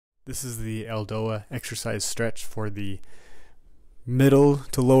This is the ELDOA exercise stretch for the middle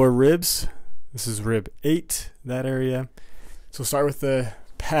to lower ribs. This is rib 8, that area. So start with the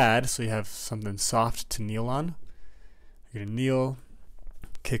pad so you have something soft to kneel on. You're going to kneel,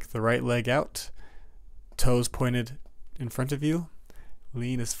 kick the right leg out, toes pointed in front of you,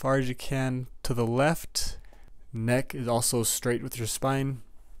 lean as far as you can to the left. Neck is also straight with your spine.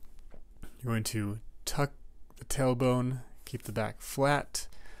 You're going to tuck the tailbone, keep the back flat,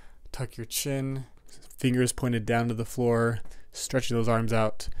 tuck your chin, fingers pointed down to the floor, stretching those arms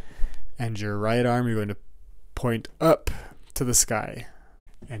out, and your right arm you're going to point up to the sky.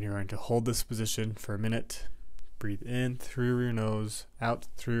 And you're going to hold this position for a minute. Breathe in through your nose, out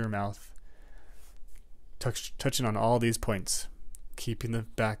through your mouth, touching on all these points, keeping the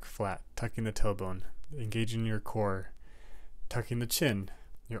back flat, tucking the tailbone, engaging your core, tucking the chin.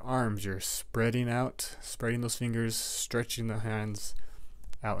 Your arms, you're spreading out, spreading those fingers, stretching the hands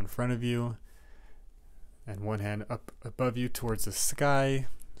out in front of you, and one hand up above you towards the sky.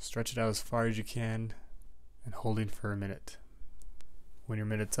 Stretch it out as far as you can, and holding for a minute. When your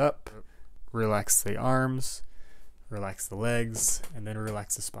minute's up, relax the arms, relax the legs, and then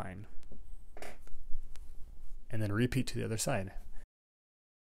relax the spine. And then repeat to the other side.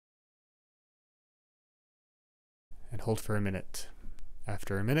 And hold for a minute.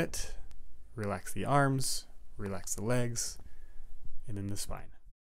 After a minute, relax the arms, relax the legs, and then the spine.